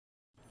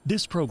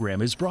This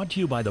program is brought to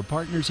you by the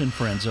partners and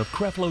friends of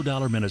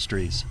Creflo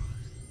Ministries.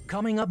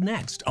 Coming up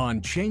next on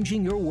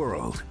Changing Your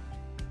World.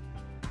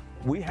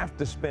 We have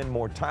to spend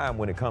more time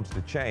when it comes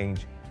to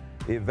change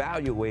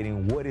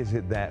evaluating what is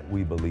it that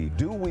we believe.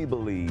 Do we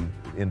believe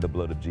in the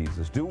blood of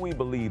Jesus? Do we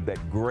believe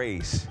that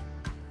grace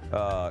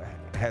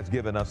has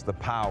given us the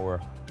power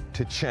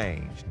to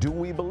change? Do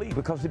we believe?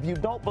 Because if you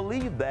don't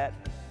believe that,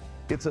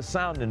 it's a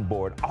sounding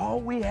board. All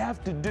we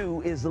have to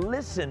do is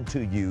listen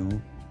to you,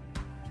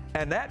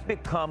 and that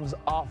becomes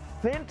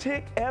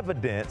authentic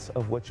evidence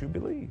of what you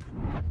believe.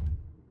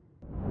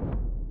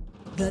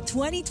 The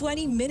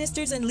 2020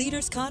 Ministers and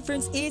Leaders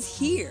Conference is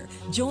here.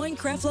 Join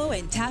Creflo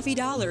and Taffi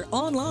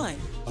online.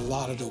 A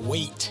lot of the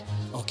weight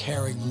of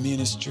carrying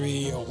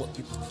ministry or what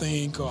people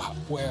think or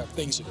where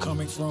things are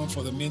coming from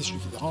for the ministry,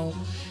 for the home,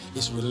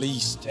 is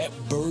released. That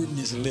burden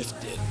is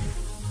lifted.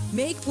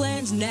 Make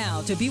plans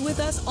now to be with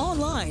us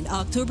online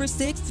October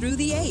 6th through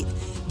the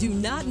 8th. Do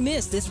not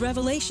miss this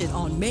revelation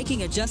on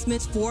making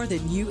adjustments for the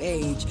new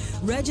age.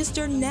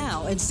 Register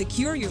now and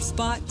secure your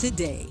spot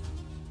today.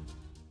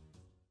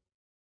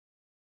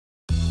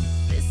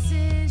 This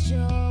is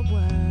your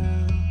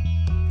world,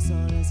 so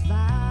let's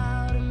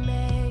vow to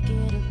make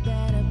it a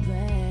better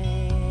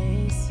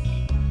place.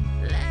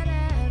 Let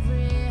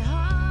every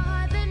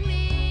heart that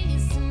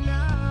means to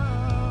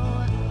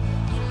know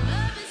your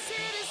love is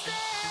here to stay.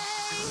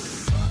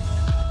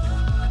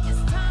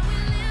 It's time we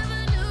live a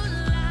new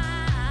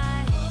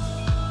life.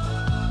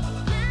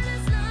 Let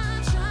His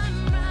love shine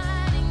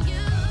bright in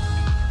you.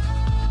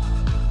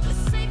 We're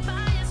saved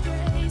by His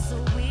grace, so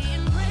we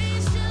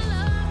embrace your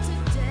love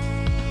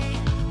today.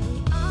 We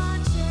are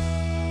changed.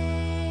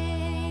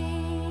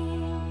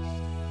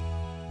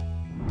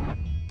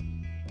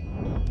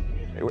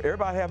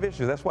 Everybody have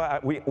issues. That's why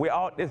we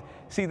all,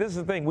 see, this is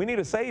the thing. We need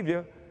a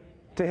Savior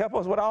to help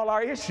us with all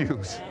our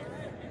issues.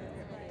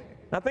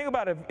 Now think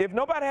about it. If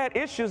nobody had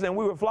issues and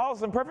we were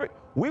flawless and perfect,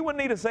 we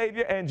wouldn't need a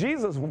Savior, and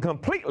Jesus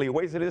completely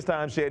wasted His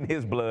time shedding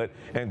His blood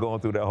and going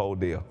through that whole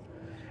deal.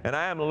 And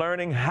I am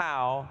learning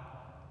how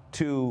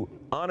to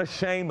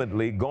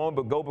unashamedly go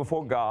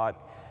before God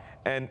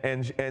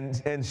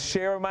and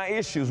share my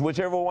issues,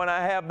 whichever one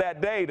I have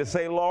that day, to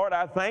say, Lord,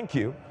 I thank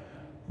you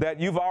that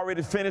you've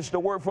already finished the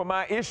work for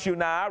my issue.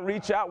 Now I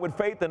reach out with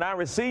faith and I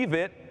receive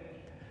it.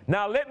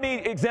 Now let me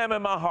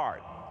examine my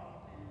heart.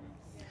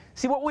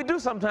 See, what we do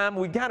sometimes,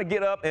 we kind of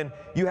get up and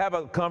you have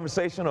a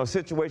conversation or a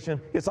situation.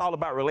 It's all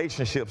about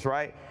relationships,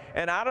 right?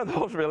 And out of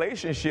those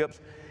relationships,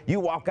 you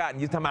walk out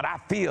and you're talking about, I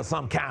feel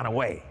some kind of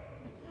way.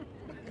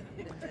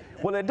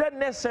 Well, it doesn't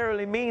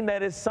necessarily mean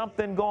that it's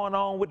something going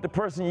on with the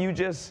person you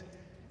just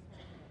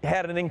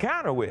had an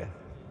encounter with.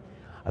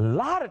 A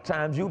lot of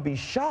times you'll be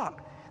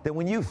shocked that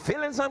when you're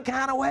feeling some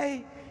kind of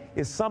way,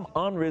 it's some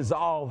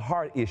unresolved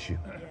heart issue.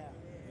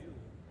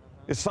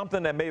 It's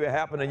something that maybe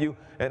happened to you.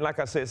 And like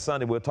I said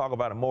Sunday, we'll talk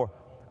about it more.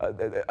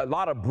 A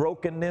lot of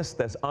brokenness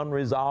that's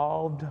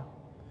unresolved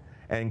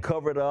and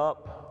covered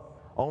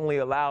up only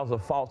allows a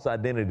false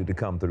identity to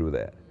come through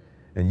that.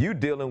 And you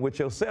dealing with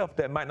yourself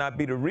that might not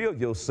be the real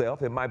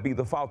yourself. It might be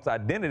the false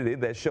identity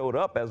that showed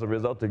up as a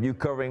result of you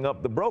covering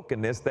up the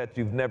brokenness that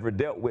you've never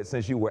dealt with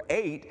since you were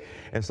 8.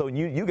 And so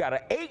you got an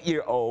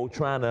 8-year-old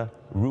trying to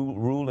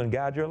rule and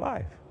guide your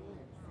life.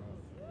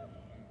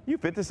 You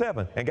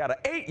 57 and got an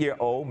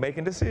 8-year-old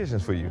making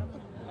decisions for you.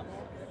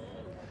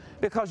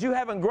 Because you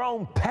haven't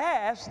grown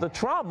past the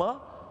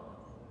trauma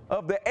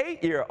of the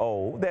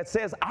 8-year-old that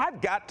says,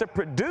 I've got to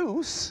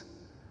produce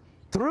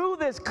through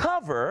this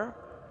cover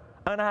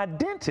an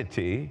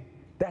identity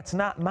that's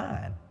not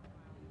mine.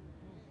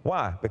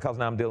 Why? Because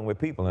now I'm dealing with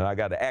people and I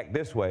got to act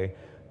this way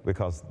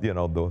because, you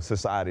know, the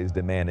society is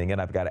demanding, and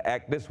I've got to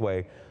act this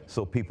way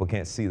so people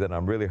can't see that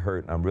I'm really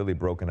hurt and I'm really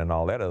broken and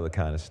all that other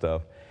kind of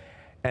stuff.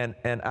 And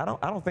I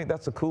don't think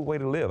that's a cool way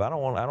to live. I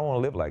don't want to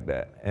live like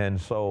that. And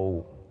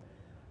so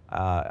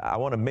I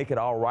want to make it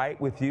all right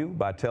with you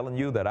by telling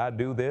you that I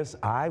do this.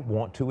 I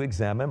want to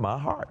examine my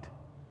heart.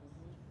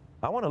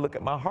 I want to look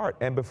at my heart.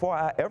 And before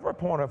I ever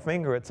point a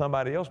finger at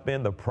somebody else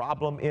being the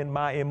problem in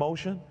my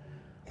emotion,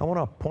 I want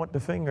to point the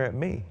finger at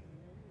me.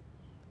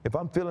 If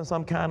I'm feeling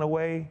some kind of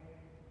way,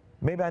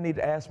 maybe I need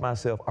to ask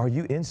myself, are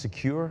you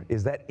insecure?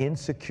 Is that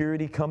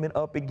insecurity coming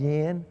up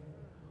again?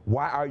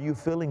 Why are you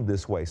feeling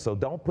this way? So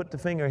don't put the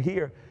finger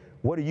here.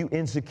 What are you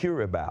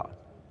insecure about?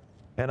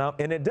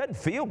 And it doesn't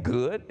feel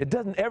good. It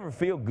doesn't ever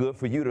feel good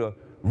for you to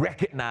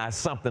recognize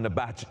something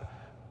about you.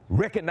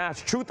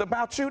 Recognize truth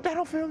about you. That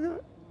don't feel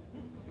good.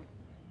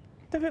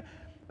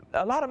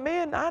 A lot of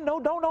men I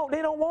know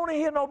they don't want to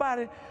hear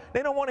nobody.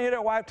 They don't want to hear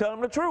their wife tell them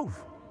the truth.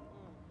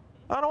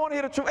 I don't want to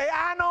hear the truth. Hey,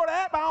 I know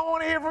that, but I don't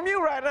want to hear from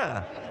you right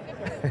now.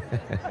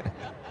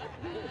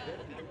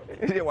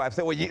 Your wife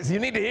said, well, you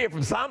need to hear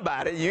from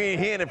somebody. You ain't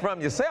hearing it from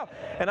yourself.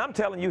 And I'm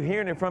telling you,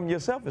 hearing it from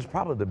yourself is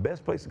probably the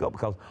best place to go,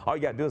 because all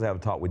you got to do is have a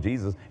talk with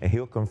Jesus and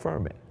He'll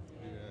confirm it.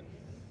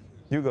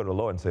 You go to the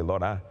Lord and say,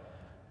 Lord,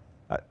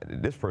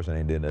 this person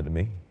ain't did nothing to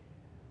me.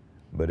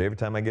 But every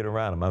time I get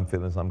around him, I'm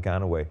feeling some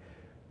kind of way.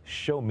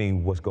 Show me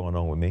what's going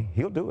on with me.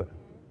 He'll do it.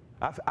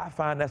 I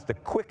find that's the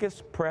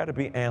quickest prayer to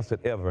be answered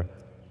ever,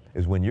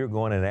 is when you're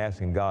going and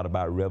asking God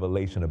about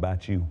revelation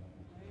about you.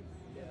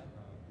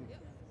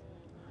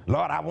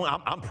 Lord,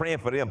 I'm praying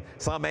for them.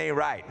 Some ain't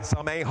right.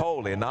 Some ain't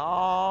holy.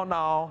 No,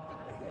 no.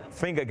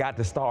 Finger got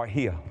to start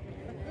here.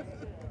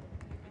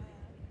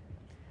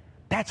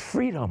 That's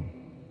freedom.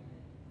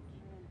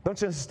 Don't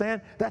you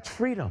understand? That's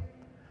freedom.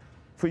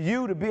 For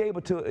you to be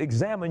able to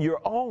examine your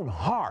own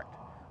heart,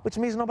 which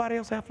means nobody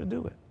else has to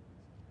do it.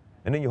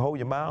 And then you hold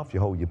your mouth, you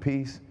hold your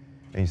peace,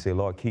 and you say,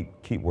 Lord,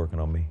 keep working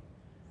on me.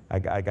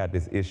 I got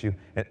this issue.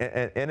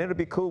 And it'll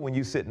be cool when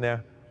you're sitting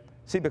there.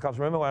 See, because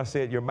remember when I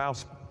said your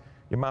mouth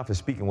is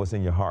speaking what's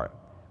in your heart.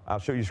 I'll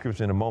show you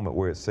scripture in a moment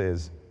where it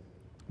says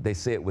they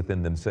said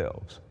within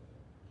themselves.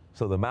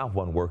 So the mouth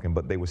wasn't working,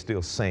 but they were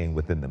still saying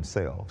within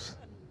themselves.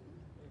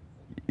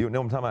 You know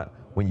what I'm talking about?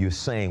 When you're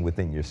saying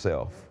within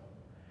yourself.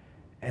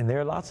 And there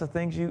are lots of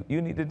things you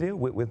need to deal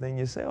with within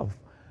yourself.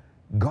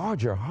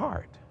 Guard your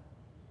heart.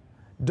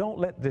 Don't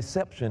let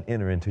deception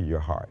enter into your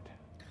heart.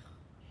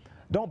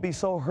 Don't be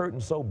so hurt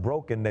and so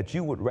broken that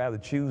you would rather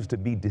choose to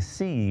be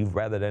deceived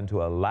rather than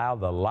to allow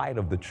the light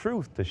of the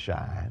truth to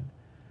shine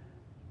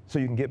so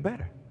you can get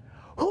better.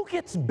 Who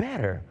gets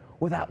better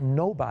without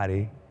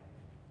nobody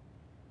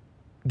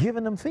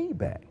giving them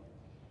feedback?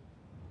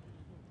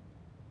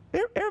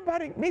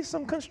 Everybody needs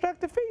some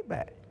constructive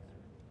feedback.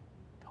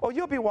 Or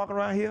you'll be walking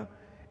around here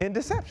in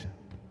deception.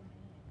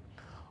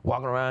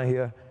 Walking around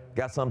here,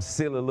 got some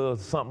silly little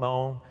something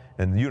on,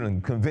 and you done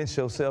convince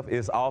yourself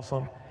it's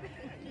awesome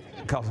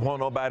because won't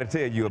nobody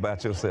tell you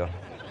about yourself.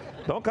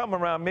 Don't come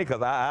around me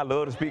because I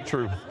love to speak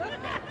truth.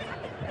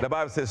 The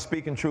Bible says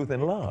speaking truth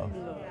in love.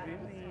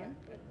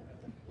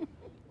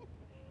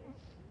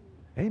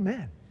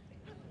 Amen.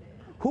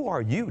 Who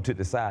are you to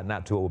decide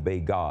not to obey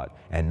God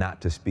and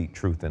not to speak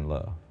truth in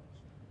love?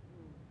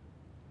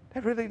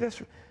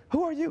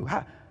 Who are you?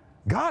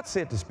 God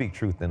said to speak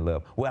truth in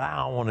love. Well, I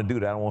don't want to do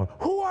that.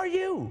 Who are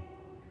you?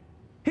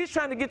 He's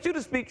trying to get you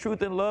to speak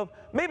truth in love,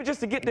 maybe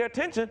just to get their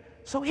attention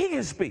so he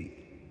can speak.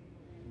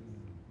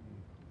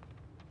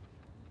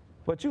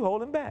 But you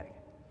hold him back.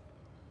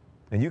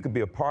 And you can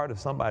be a part of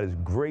somebody's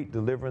great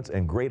deliverance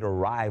and great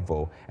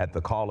arrival at the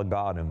call of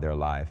God in their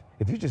life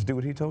if you just do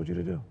what he told you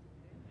to do.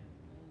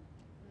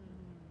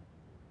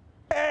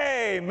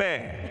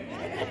 Amen.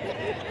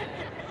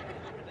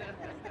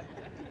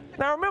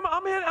 Now remember,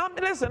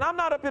 listen, I'm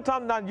not up here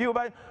talking about you,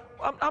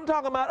 I'm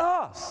talking about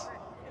us.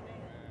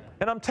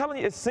 And I'm telling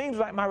you, it seems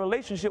like my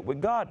relationship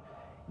with God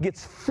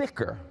gets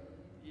thicker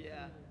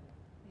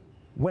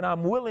when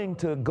I'm willing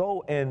to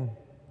go and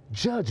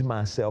judge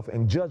myself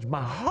and judge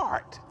my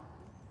heart.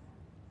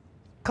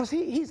 Because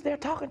he's there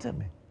talking to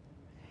me.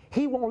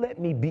 He won't let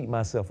me beat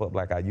myself up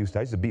like I used to.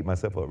 I used to beat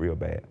myself up real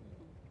bad.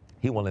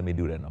 He won't let me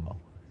do that no more.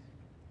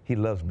 He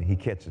loves me. He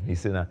catches me. He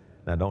said,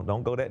 now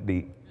don't go that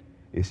deep.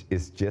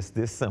 It's just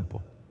this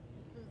simple.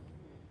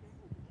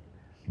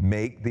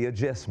 Make the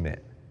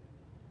adjustment.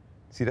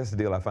 See, that's the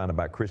deal I find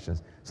about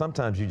Christians.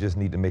 Sometimes you just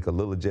need to make a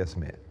little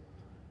adjustment.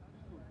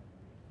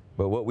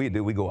 But what we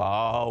do, we go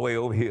all the way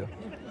over here.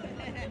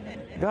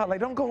 God, like,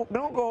 don't go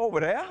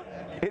over there.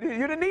 You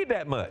didn't need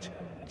that much.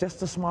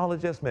 Just a small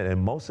adjustment. And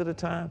most of the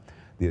time,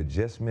 the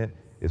adjustment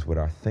is with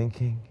our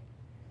thinking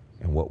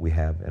and what we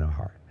have in our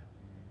heart.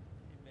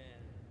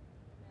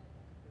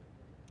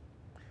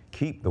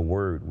 Keep the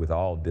word with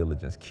all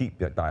diligence. Keep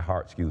thy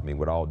heart,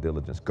 with all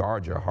diligence.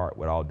 Guard your heart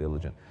with all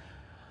diligence.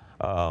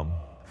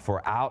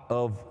 For out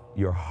of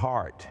your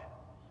heart,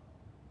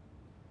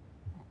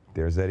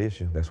 there's that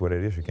issue. That's where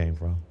that issue came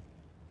from.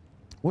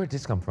 Where did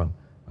this come from?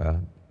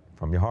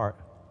 From your heart.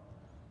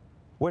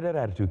 Where that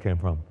attitude came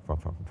from?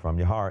 From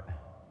your heart.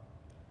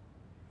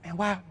 Man,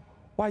 why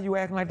are you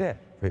acting like that?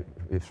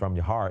 It's from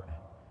your heart.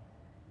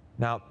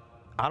 Now,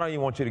 I don't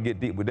even want you to get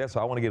deep with that, so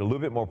I want to get a little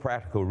bit more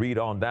practical, read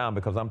on down,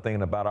 because I'm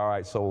thinking about, all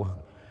right, so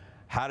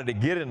how did it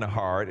get in the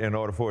heart in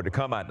order for it to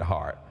come out the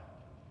heart?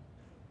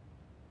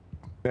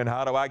 And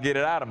how do I get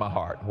it out of my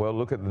heart? Well,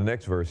 look at the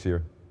next verse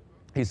here.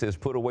 He says,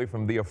 put away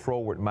from thee a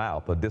froward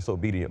mouth, a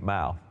disobedient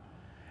mouth,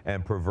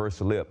 and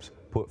perverse lips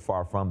put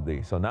far from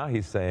thee. So now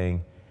he's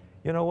saying,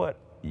 you know what?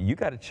 You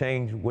got to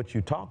change what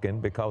you're talking,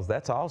 because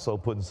that's also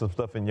putting some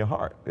stuff in your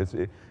heart.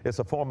 It's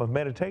a form of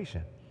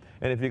meditation.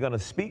 And if you're going to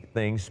speak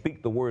things,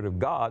 speak the word of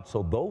God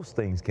so those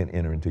things can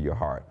enter into your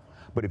heart.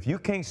 But if you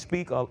can't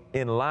speak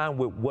in line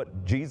with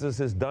what Jesus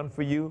has done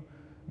for you,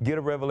 get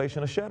a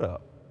revelation or shut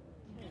up.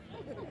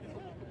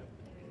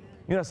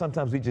 You know,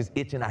 sometimes we just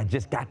itching, I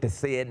just got to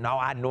say it. No,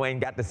 I know I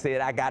ain't got to say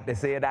it. I got to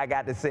say it. I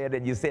got to say it.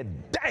 And you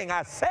said, dang,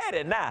 I said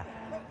it now.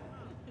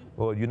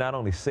 Well, you not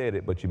only said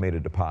it, but you made a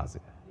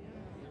deposit.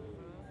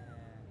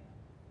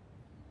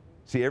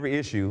 See, every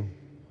issue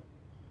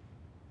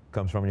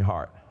comes from your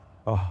heart.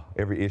 Oh,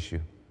 every issue.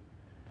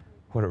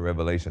 What a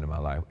revelation in my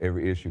life.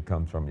 Every issue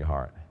comes from your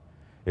heart.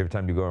 Every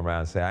time you go around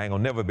and say, I ain't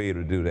gonna never be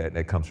able to do that,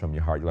 that comes from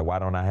your heart. You're like, why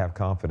don't I have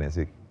confidence?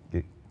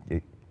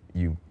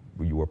 You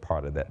were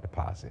part of that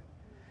deposit.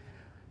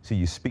 So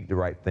you speak the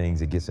right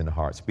things, it gets in the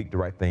heart. Speak the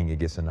right thing, it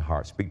gets in the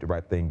heart. Speak the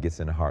right thing, gets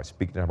in the heart.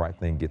 Speak the right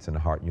thing, gets in the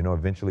heart. You know,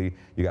 eventually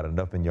you got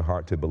enough in your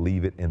heart to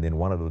believe it, and then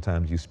one of the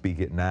times you speak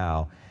it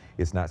now,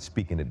 it's not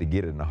speaking it to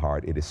get it in the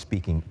heart, it is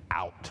speaking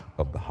out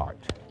of the heart.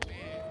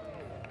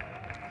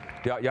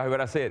 Y'all hear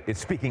what I said? It's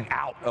speaking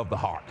out of the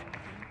heart.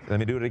 Let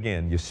me do it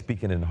again. You're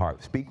speaking in the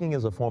heart. Speaking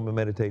is a form of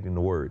meditating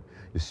the word.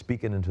 You're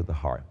speaking into the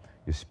heart.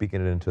 You're speaking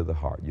it into the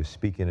heart. You're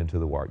speaking into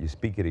the heart. You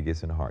speak it, it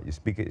gets in the heart. You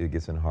speak it, it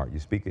gets in the heart. You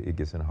speak it, it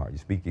gets in the heart. You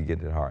speak it, it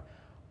gets in the heart.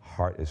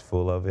 Heart is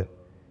full of it.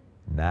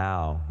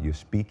 Now you're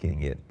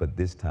speaking it, but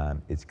this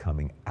time it's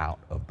coming out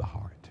of the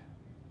heart.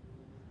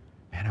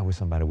 Man, I wish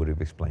somebody would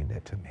have explained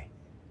that to me.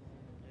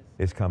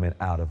 It's coming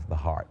out of the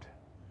heart.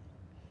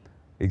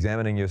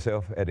 Examining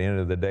yourself at the end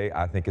of the day,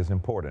 I think is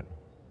important.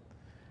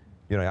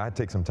 You know, I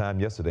took some time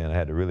yesterday and I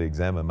had to really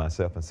examine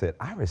myself and said,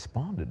 I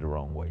responded the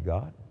wrong way,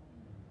 God.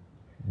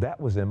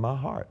 That was in my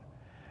heart.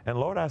 And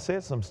Lord, I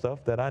said some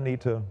stuff that I need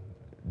to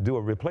do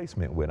a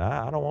replacement with.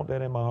 I don't want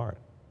that in my heart.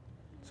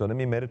 So let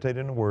me meditate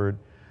in the word.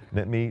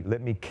 Let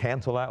me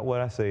cancel out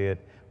what I said.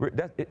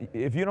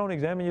 If you don't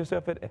examine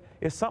yourself,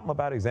 it's something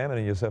about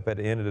examining yourself at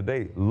the end of the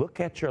day. Look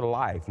at your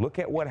life. Look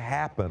at what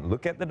happened.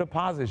 Look at the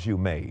deposits you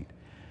made.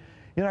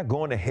 You're not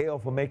going to hell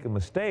for making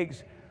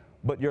mistakes,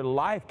 but your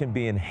life can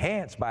be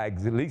enhanced by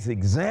at least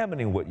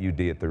examining what you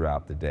did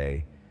throughout the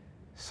day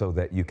so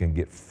that you can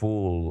get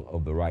full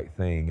of the right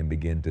thing and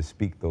begin to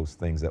speak those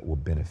things that will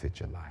benefit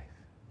your life.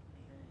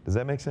 Does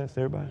that make sense to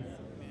everybody?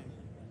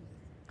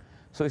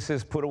 So he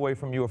says, put away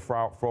from you a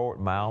forward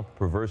mouth,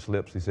 perverse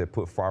lips. He said,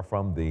 put far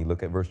from thee.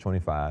 Look at verse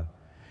 25.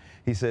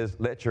 He says,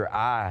 let your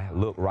eye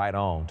look right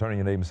on. Turn to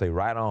your neighbor and say,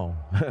 right on.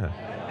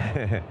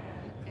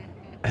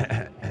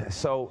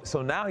 So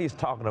now he's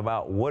talking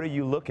about what are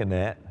you looking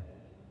at?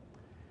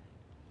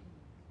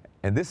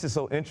 And this is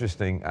so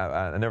interesting.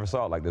 I never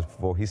saw it like this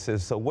before. He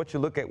says, so what you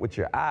look at with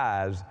your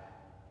eyes,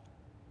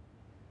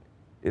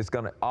 it's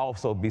going to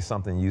also be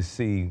something you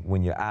see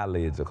when your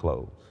eyelids are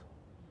closed.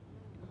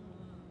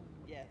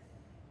 Yes.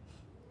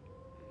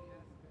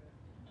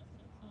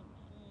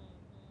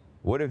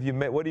 What are you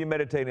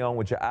meditating on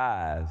with your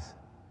eyes?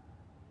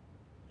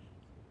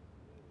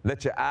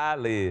 Let your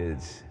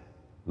eyelids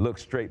look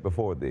straight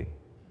before thee.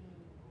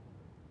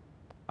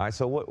 All right,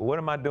 so what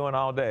am I doing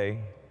all day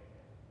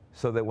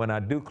so that when I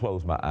do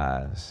close my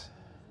eyes,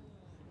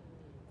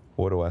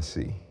 what do I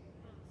see?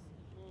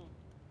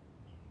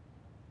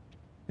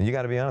 And you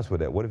got to be honest with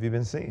that. What have you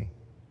been seeing?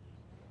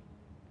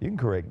 You can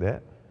correct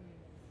that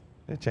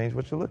and change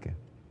what you're looking.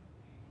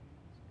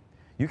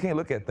 You can't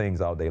look at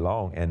things all day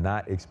long and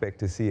not expect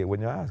to see it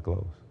when your eyes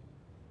close.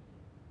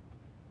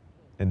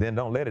 And then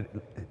don't let it,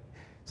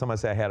 somebody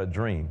say I had a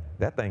dream.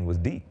 That thing was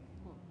deep.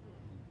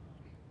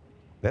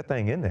 That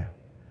thing in there.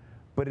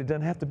 But it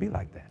doesn't have to be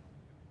like that.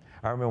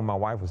 I remember my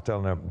wife was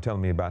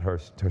telling me about her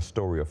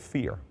story of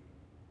fear.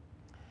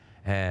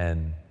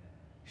 And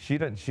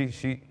that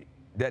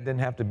didn't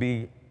have to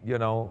be, you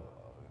know,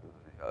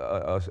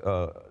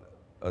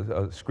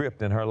 a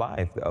script in her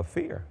life of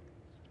fear.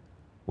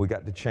 We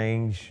got to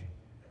change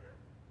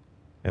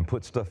and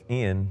put stuff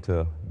in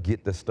to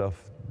get the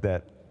stuff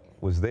that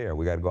was there.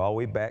 We got to go all the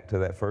way back to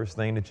that first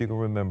thing that you can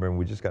remember, and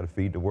we just got to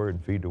feed the word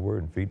and feed the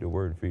word and feed the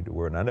word and feed the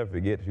word. And I never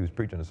forget, she was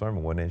preaching a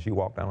sermon one day, and she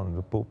walked down on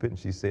the pulpit and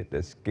she said,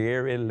 the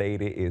scary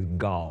lady is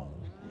gone.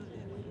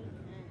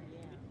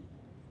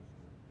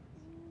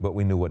 But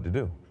we knew what to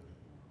do.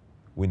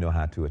 We know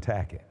how to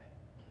attack it.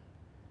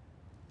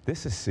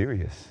 This is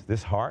serious.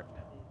 This heart,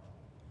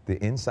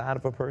 the inside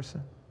of a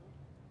person.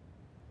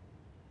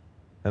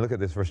 And look at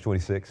this, verse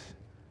 26.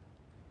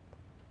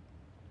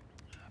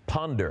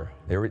 Ponder,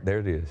 there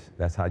it is.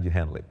 That's how you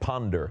handle it.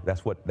 Ponder,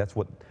 that's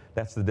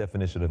the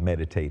definition of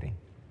meditating.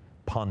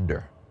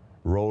 Ponder,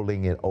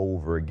 rolling it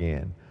over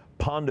again.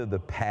 Ponder the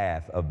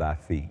path of thy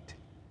feet.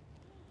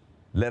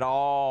 Let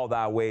all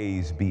thy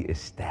ways be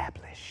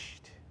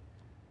established.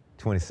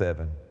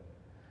 27,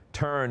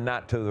 turn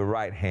not to the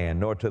right hand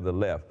nor to the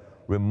left.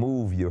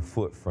 Remove your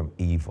foot from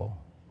evil.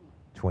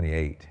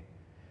 28,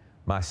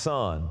 my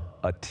son,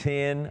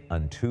 attend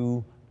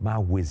unto my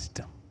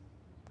wisdom.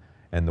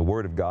 And the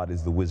word of God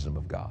is the wisdom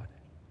of God.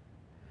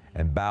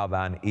 And bow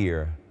thine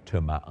ear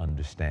to my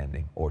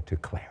understanding, or to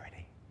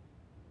clarity.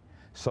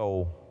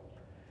 So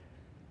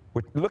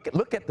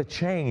look at the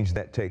change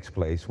that takes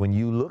place when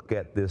you look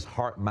at this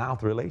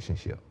heart-mouth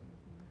relationship.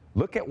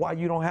 Look at why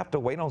you don't have to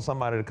wait on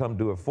somebody to come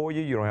do it for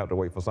you. You don't have to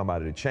wait for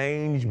somebody to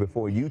change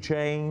before you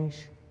change.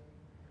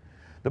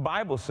 The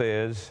Bible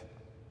says,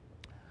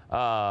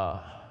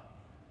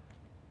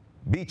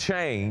 be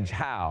changed,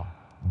 how?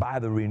 By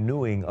the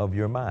renewing of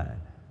your mind.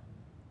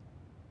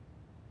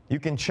 You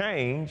can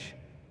change,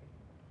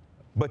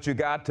 but you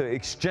got to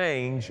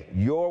exchange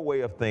your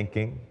way of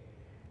thinking,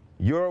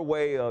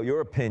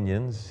 your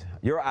opinions,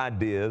 your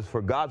ideas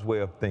for God's way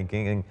of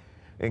thinking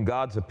and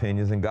God's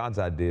opinions and God's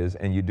ideas.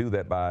 And you do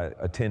that by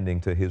attending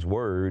to His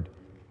word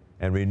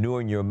and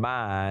renewing your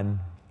mind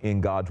in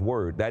God's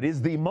word. That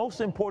is the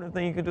most important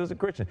thing you can do as a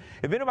Christian.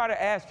 If anybody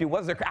asks you,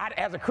 as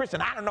a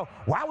Christian, I don't know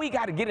why we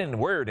got to get in the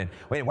word, and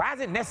why is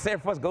it necessary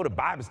for us to go to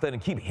Bible study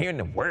and keep hearing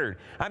the word?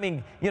 I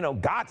mean, you know,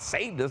 God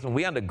saved us and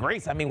we under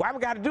grace. I mean, why we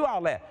got to do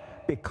all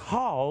that?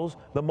 Because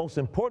the most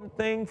important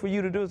thing for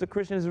you to do as a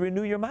Christian is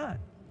renew your mind.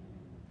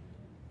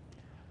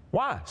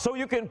 Why? So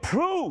you can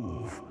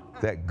prove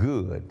that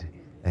good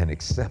and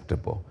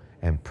acceptable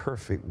and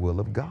perfect will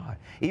of God.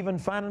 Even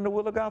finding the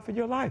will of God for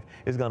your life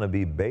is going to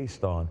be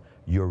based on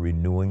your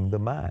renewing the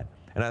mind.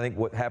 And I think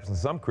what happens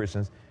to some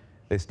Christians,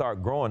 they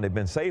start growing, they've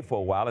been saved for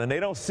a while, and they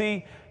don't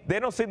see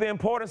the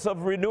importance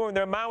of renewing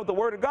their mind with the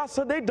Word of God,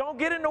 so they don't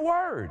get in the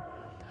Word.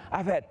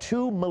 I've had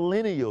 2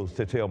 millennials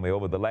to tell me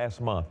over the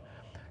last month,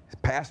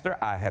 Pastor,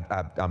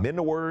 I'm in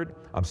the Word,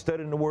 I'm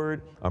studying the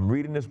Word, I'm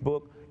reading this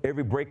book.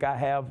 Every break I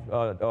have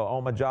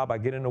on my job, I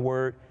get in the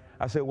Word.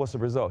 I said, what's the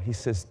result? He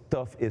says,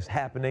 stuff is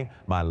happening.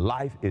 My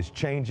life is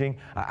changing.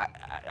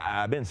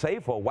 I've been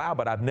saved for a while,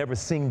 but I've never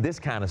seen this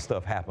kind of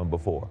stuff happen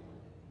before.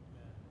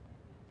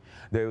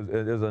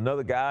 There's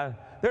another guy,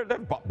 there's a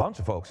bunch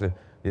of folks.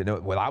 You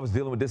know, when I was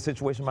dealing with this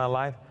situation in my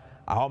life,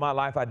 all my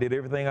life I did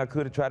everything I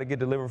could to try to get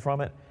delivered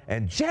from it.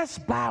 And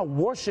just by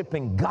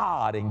worshiping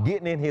God and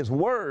getting in His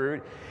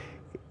Word,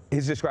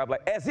 it's described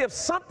like as if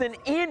something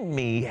in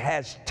me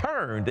has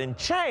turned and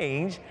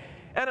changed,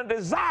 and a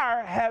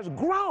desire has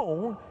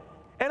grown,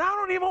 and I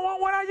don't even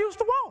want what I used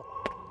to want.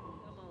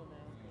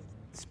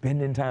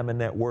 Spending time in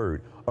that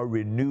Word, a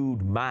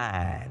renewed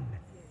mind.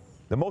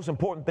 The most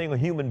important thing a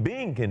human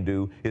being can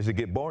do is to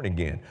get born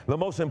again. The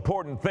most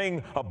important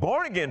thing a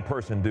born again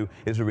person do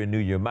is to renew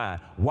your mind.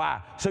 Why?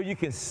 So you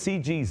can see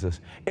Jesus.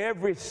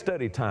 Every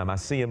study time, I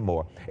see Him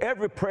more.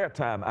 Every prayer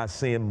time, I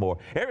see Him more.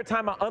 Every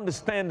time I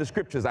understand the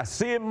Scriptures, I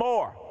see Him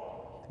more.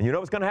 And you know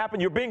what's going to happen?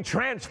 You're being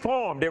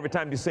transformed every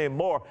time you see Him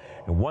more.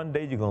 And one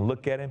day you're going to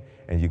look at Him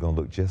and you're going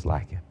to look just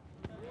like Him.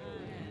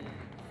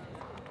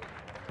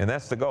 And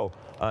that's the goal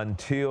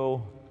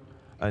until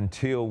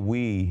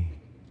we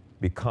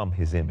become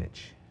His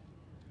image.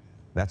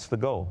 That's the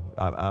goal.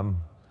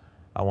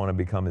 I want to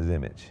become His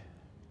image.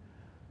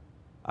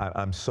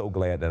 I'm so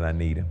glad that I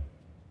need Him.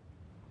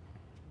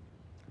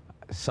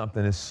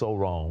 Something is so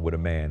wrong with a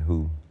man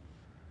who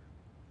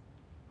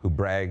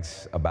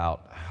brags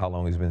about how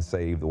long he's been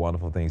saved, the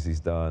wonderful things he's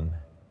done,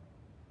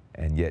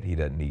 and yet he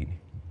doesn't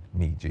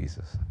need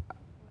Jesus.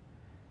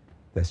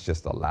 That's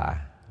just a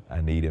lie.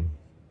 I need Him.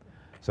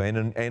 So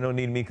ain't no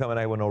need me coming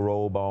out with no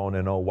robe on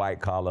and no white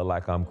collar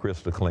like I'm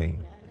crystal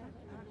clean.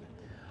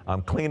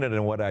 I'm cleaner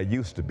than what I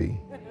used to be.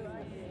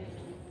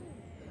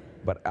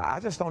 But I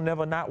just don't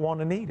never not want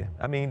to need Him.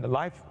 I mean,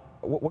 life,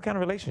 what kind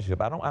of relationship?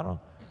 I want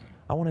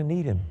to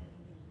need Him.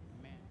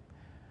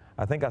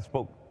 I think I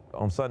spoke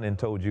on Sunday and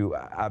told you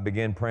I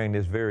began praying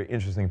this very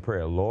interesting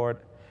prayer. Lord,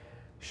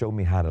 show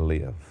me how to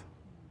live.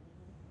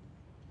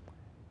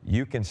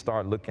 You can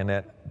start looking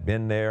at,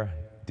 been there,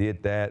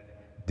 did that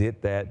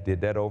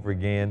over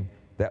again.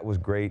 That was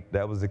great.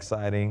 That was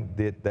exciting.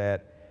 Did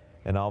that.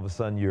 And all of a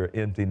sudden you're an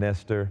empty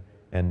nester.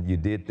 And you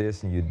did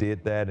this and you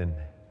did that,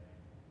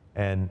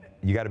 and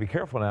you got to be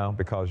careful now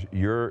because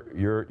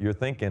you're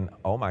thinking,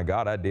 oh my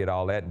God, I did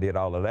all that and did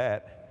all of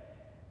that,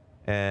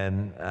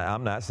 and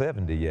I'm not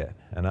 70 yet,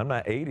 and I'm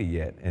not 80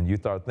 yet, and you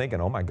start thinking,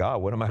 oh my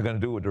God, what am I going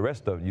to do with the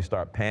rest of it? You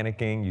start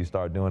panicking, you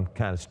start doing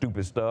kind of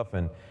stupid stuff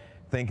and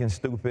thinking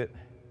stupid.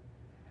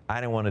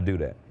 I didn't want to do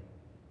that.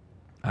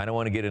 I didn't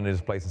want to get into this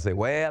place and say,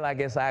 well, I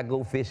guess I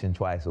go fishing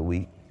twice a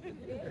week.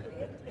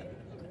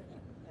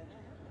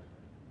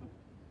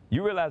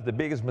 You realize the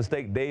biggest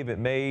mistake David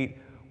made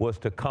was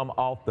to come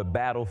off the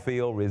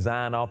battlefield,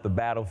 resign off the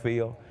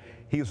battlefield.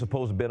 He was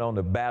supposed to have been on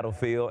the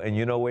battlefield, and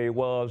you know where he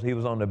was? He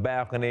was on the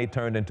balcony,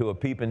 turned into a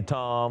peeping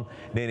Tom.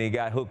 Then he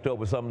got hooked up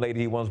with some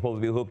lady he wasn't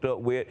supposed to be hooked up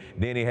with.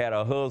 Then he had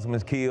her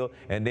husband killed,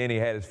 and then he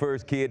had his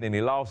first kid, and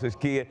he lost his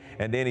kid,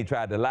 and then he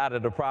tried to lie to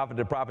the prophet.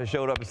 The prophet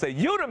showed up and said,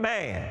 "You the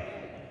man."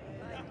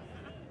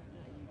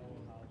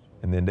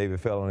 And then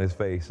David fell on his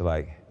face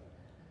like,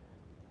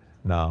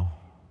 no.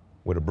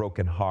 With a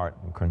broken heart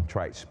and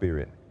contrite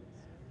spirit,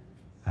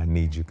 I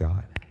need you,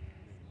 God.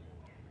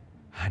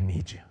 I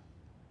need you.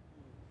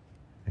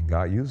 And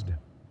God used him.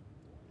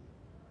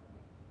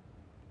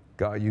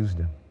 God used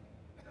him.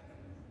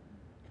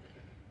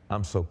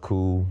 I'm so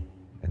cool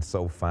and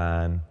so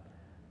fine,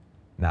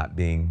 not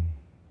being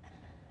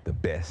the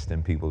best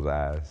in people's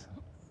eyes.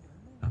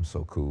 I'm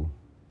so cool.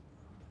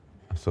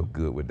 I'm so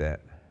good with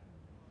that.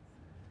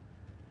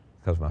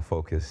 Because my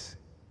focus,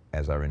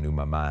 as I renew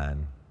my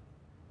mind,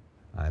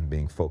 I'm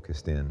being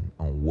focused in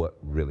on what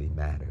really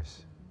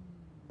matters.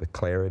 The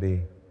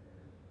clarity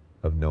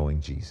of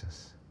knowing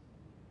Jesus.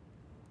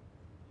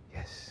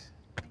 Yes.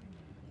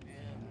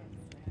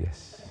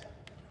 Yes.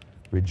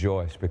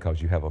 Rejoice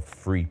because you have a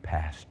free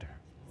pastor.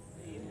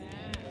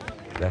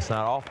 That's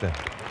not often.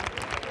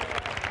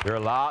 There are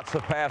lots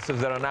of pastors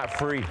that are not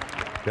free.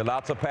 There are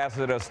lots of pastors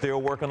that are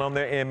still working on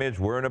their image,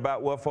 worrying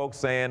about what folks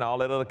saying, all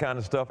that other kind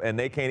of stuff, and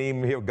they can't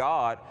even hear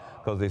God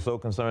because they're so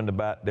concerned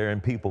about they're in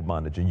people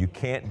bondage. And you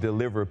can't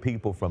deliver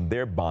people from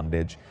their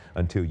bondage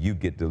until you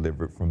get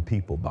delivered from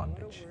people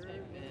bondage.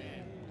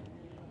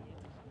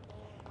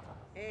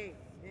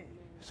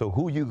 So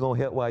who you gonna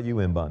help while you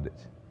in bondage?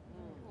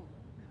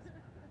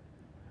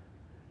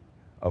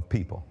 Of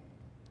people.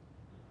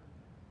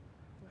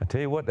 I tell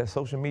you what, that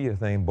social media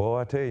thing, boy,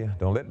 I tell you,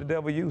 don't let the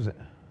devil use it.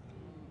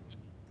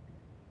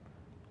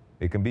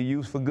 It can be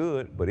used for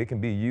good, but it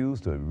can be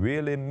used to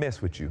really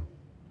mess with you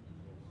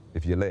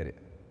if you let it.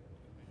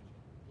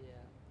 Yeah.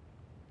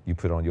 You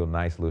put on your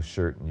nice little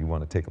shirt and you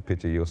want to take a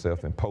picture of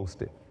yourself and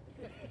post it.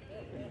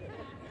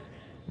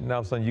 And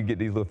all of a sudden you get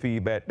these little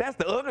feedback. That's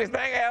the ugliest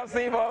thing I ever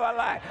seen for my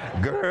life.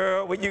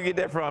 Girl, where you get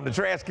that from? The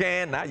trash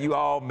can? Now you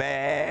all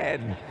mad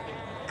and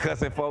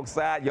cussing folks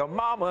out. Your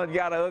mama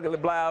got an ugly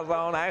blouse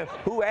on.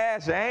 Who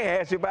asked you? I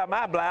ain't asked you about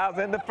my blouse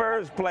in the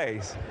first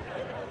place.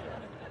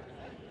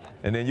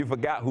 And then you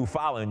forgot who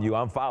following you.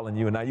 I'm following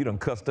you, and now you done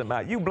cussed them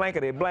out. You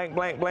blankety blank,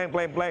 blank, blank,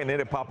 blank, blank, and then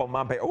it pop on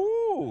my page.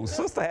 Ooh,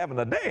 sister having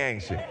a day,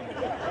 ain't she?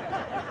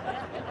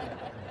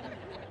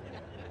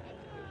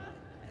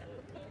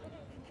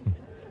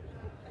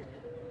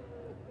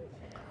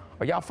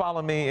 Are y'all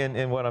following me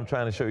in what I'm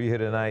trying to show you here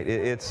tonight?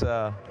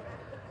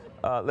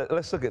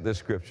 Let's look at this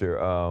scripture,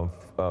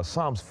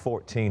 Psalms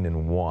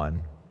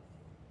 14:1.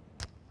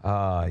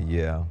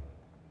 Yeah.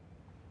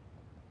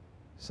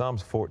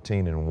 Psalms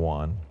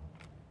 14:1.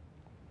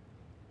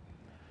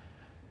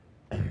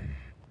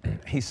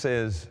 He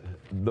says,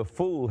 the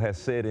fool has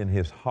said in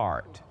his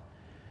heart.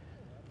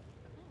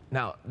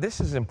 Now, this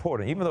is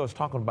important. Even though it's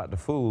talking about the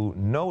fool,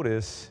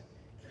 notice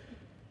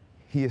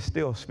he is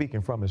still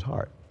speaking from his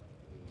heart.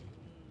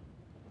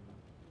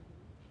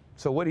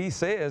 So what he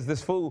says,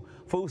 this fool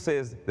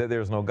says that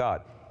there's no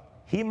God.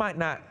 You might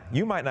not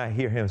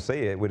hear him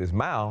say it with his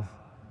mouth,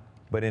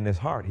 but in his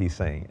heart he's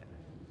saying it.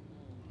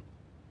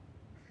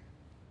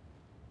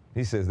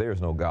 He says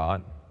there's no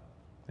God.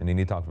 And then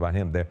he talks about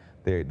him.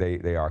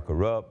 They are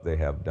corrupt. They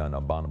have done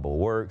abominable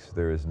works.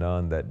 There is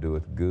none that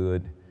doeth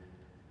good.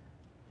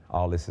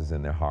 All this is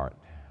in their heart.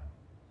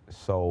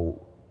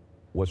 So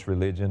what's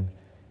religion?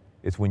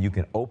 It's when you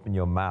can open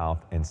your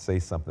mouth and say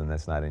something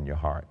that's not in your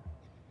heart.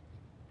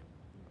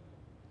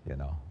 You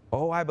know,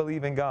 oh, I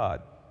believe in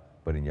God.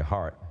 But in your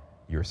heart,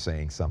 you're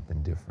saying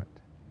something different.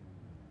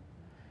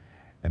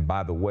 And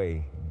by the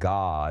way,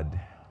 God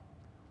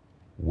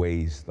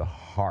weighs the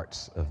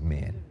hearts of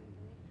men.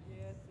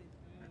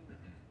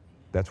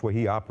 That's where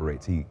he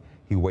operates. He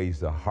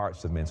weighs the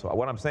hearts of men. So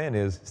what I'm saying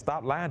is,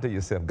 stop lying to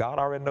yourself. God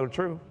already knows the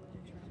truth.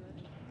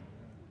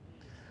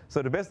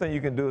 So the best thing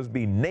you can do is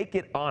be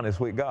naked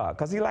honest with God.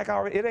 Because it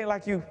ain't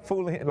like you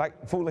fooling him like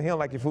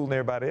you're fooling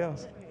everybody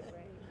else.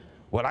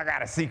 Well, I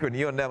got a secret and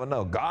you'll never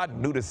know. God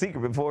knew the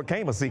secret before it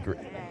came a secret.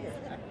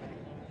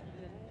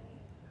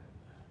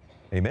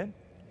 Amen?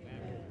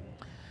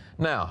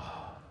 Now,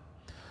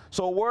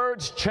 so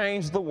words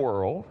change the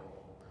world.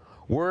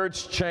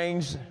 Words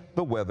change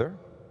the weather.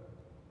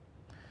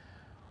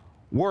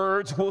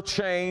 Words will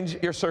change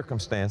your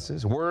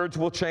circumstances. Words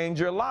will change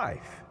your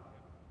life.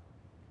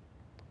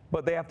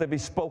 But they have to be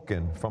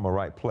spoken from a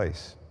right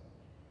place.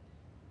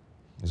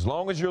 As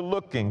long as you're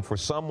looking for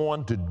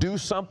someone to do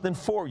something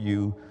for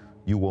you,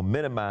 you will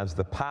minimize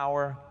the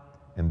power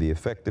and the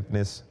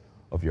effectiveness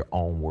of your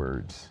own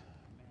words.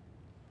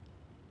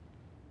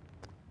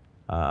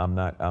 I'm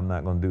not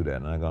going to do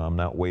that. I'm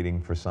not waiting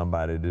for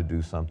somebody to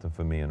do something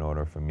for me in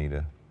order for me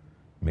to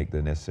make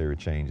the necessary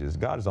changes.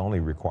 God is only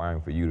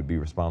requiring for you to be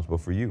responsible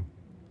for you.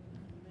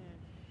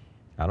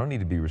 I don't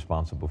need to be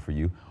responsible for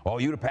you. Oh,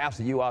 you the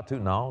pastor, you ought to.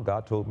 No,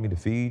 God told me to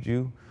feed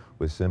you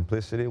with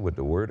simplicity, with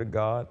the word of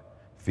God.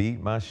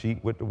 Feed my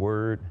sheep with the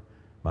word.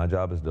 My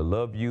job is to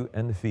love you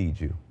and to feed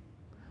you.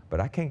 But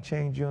I can't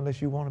change you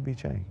unless you want to be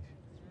changed.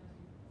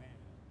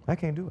 I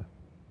can't do it.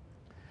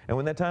 And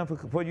when that time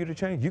for you to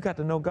change, you got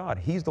to know God.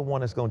 He's the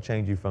one that's going to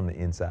change you from the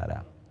inside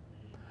out.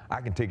 I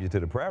can take you to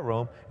the prayer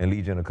room and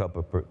lead you in a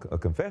couple of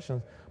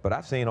confessions, but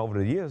I've seen over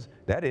the years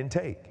that didn't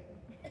take.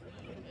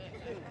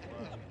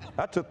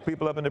 I took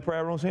people up in the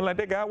prayer room, seemed like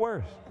they got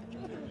worse.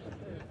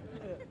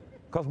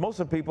 Because most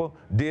of the people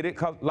did it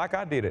like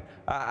I did it.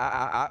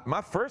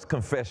 My first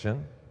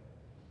confession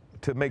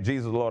to make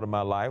Jesus the Lord of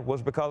my life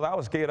was because I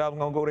was scared I was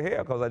going to go to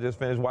hell because I just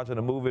finished watching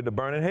the movie The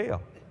Burning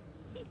Hell.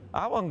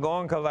 I wasn't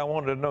going because I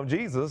wanted to know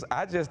Jesus.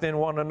 I just didn't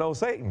want to know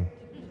Satan.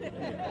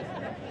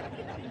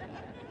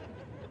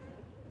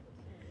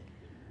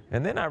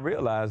 And then I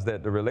realized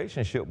that the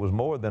relationship was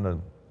more than a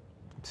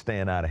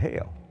staying out of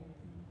hell.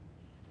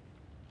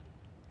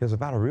 It was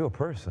about a real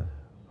person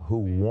who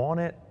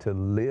wanted to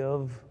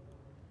live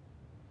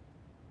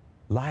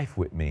life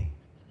with me.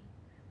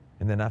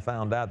 And then I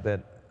found out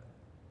that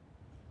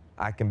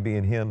I can be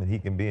in him and he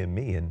can be in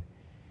me. And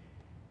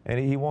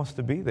he wants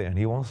to be there, and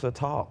he wants to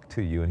talk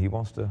to you, and he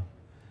wants to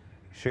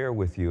share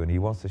with you, and he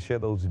wants to share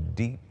those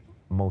deep,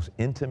 most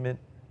intimate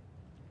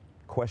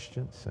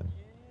questions.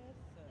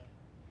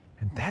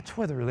 And that's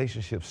where the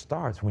relationship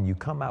starts, when you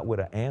come out with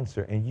an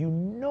answer and you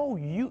know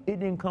it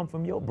didn't come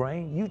from your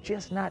brain. You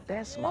just not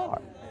that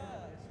smart.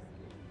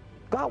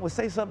 God would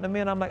say something to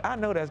me and I'm like, I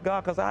know that's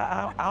God, because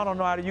I don't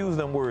know how to use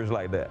them words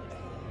like that.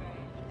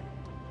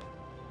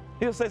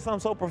 He'll say something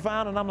so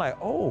profound and I'm like,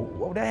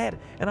 oh, that,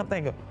 and I'm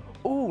thinking,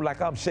 ooh,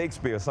 like I'm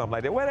Shakespeare or something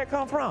like that. Where'd that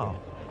come from?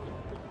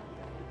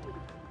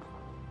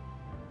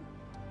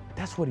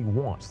 That's what he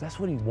wants. That's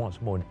what he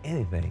wants more than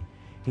anything.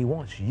 He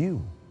wants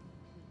you.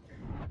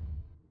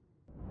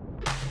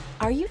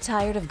 Are you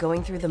tired of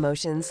going through the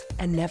motions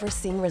and never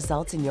seeing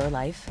results in your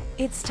life?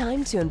 It's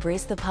time to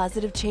embrace the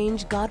positive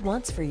change God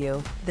wants for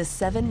you. The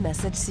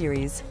 7-message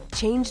series,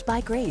 Changed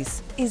by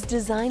Grace, is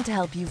designed to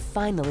help you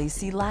finally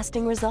see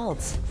lasting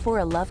results. For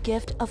a love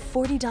gift of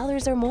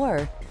 $40 or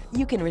more,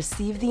 you can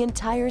receive the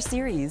entire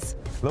series.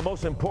 The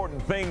most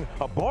important thing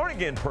a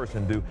born-again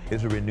person do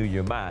is to renew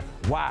your mind.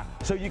 Why?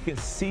 So you can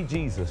see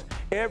Jesus.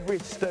 Every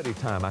study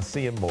time, I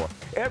see him more.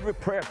 Every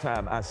prayer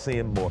time, I see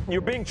him more. You're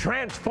being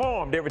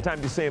transformed every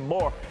time you see him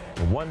more.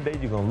 And one day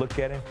you're going to look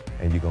at him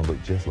and you're going to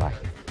look just like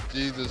him.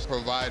 Jesus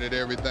provided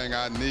everything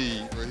I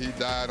need. He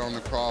died on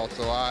the cross,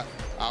 so I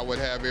would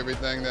have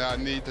everything that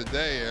I need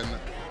today, and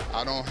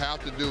I don't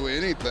have to do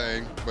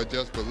anything but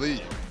just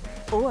believe.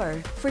 Or,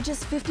 for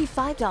just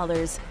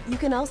 $55, you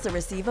can also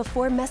receive a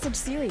 4-message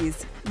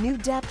series, New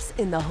Depths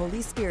in the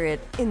Holy Spirit.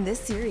 In this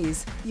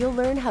series, you'll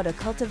learn how to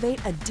cultivate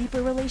a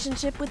deeper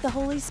relationship with the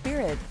Holy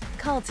Spirit.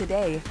 Call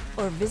today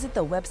or visit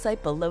the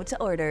website below to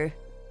order.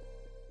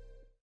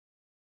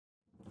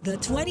 The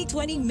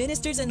 2020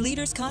 Ministers and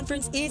Leaders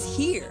Conference is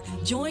here.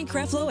 Join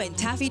Creflo and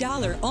Taffi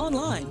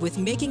online with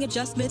Making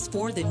Adjustments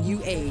for the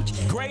New Age.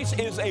 Grace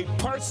is a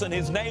person.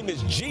 His name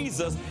is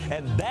Jesus,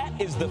 and that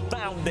is the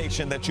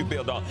foundation that you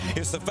build on.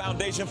 It's the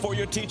foundation for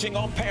your teaching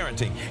on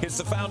parenting. It's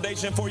the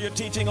foundation for your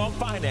teaching on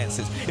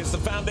finances. It's the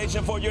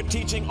foundation for your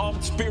teaching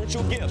on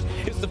spiritual gifts.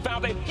 It's the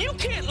foundation. You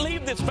can't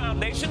leave this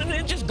foundation and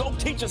then just go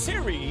teach a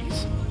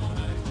series.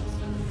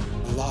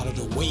 A lot of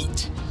the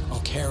weight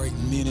of carrying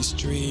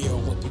ministry or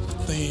what people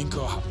think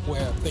or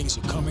where things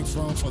are coming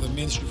from for the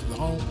ministry, for the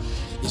home,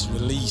 is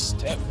released.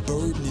 That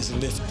burden is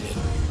lifted.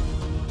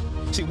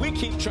 See, we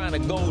keep trying to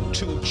go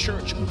to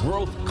church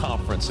growth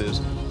conferences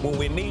when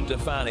we need to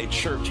find a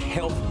church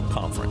health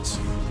conference,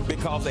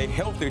 because a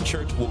healthy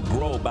church will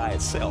grow by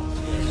itself.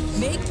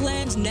 Make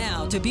plans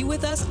now to be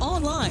with us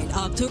online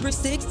October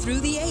 6th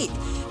through the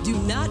 8th. Do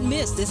not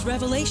miss this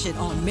revelation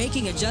on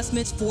making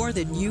adjustments for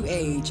the new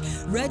age.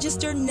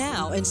 Register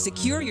now and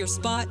secure your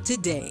spot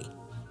today.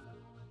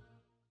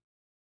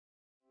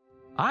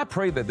 I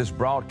pray that this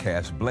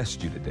broadcast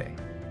blessed you today.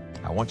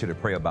 I want you to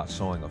pray about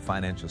sowing a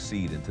financial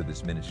seed into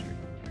this ministry.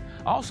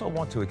 I also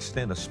want to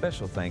extend a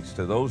special thanks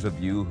to those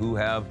of you who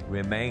have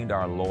remained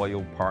our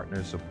loyal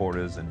partners,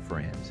 supporters, and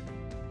friends.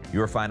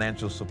 Your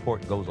financial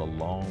support goes a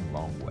long,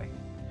 long way.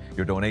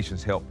 Your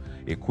donations help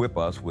equip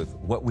us with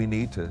what we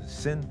need to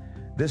send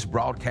this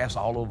broadcast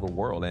all over the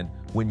world. And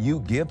when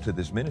you give to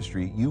this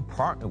ministry, you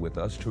partner with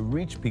us to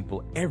reach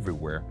people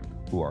everywhere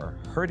who are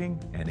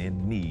hurting and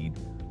in need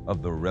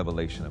of the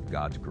revelation of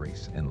God's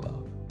grace and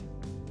love.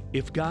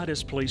 If God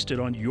has placed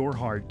it on your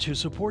heart to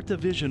support the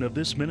vision of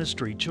this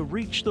ministry to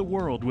reach the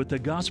world with the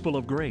gospel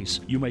of grace,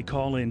 you may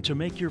call in to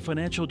make your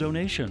financial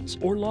donations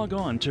or log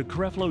on to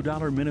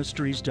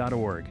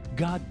Creflo.Ministries.org.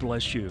 God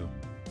bless you.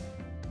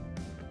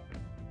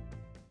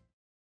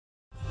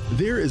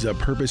 There is a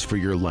purpose for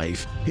your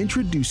life.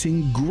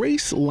 Introducing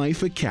Grace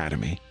Life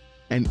Academy,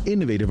 an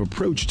innovative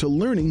approach to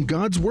learning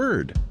God's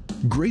Word.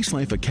 Grace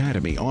Life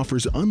Academy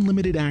offers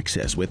unlimited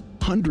access with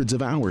hundreds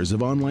of hours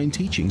of online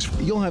teachings.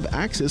 You'll have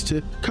access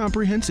to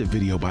comprehensive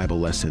video Bible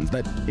lessons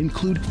that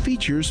include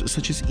features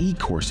such as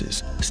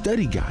e-courses,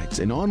 study guides,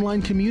 an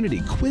online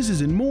community,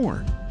 quizzes, and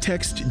more.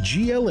 Text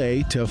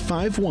GLA to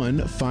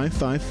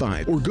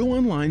 51555 or go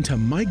online to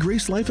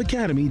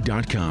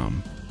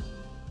mygracelifeacademy.com.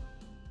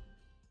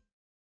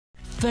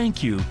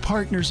 Thank you,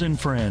 partners and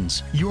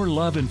friends. Your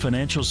love and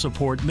financial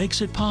support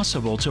makes it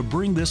possible to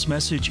bring this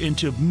message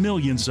into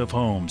millions of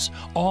homes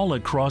all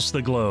across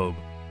the globe.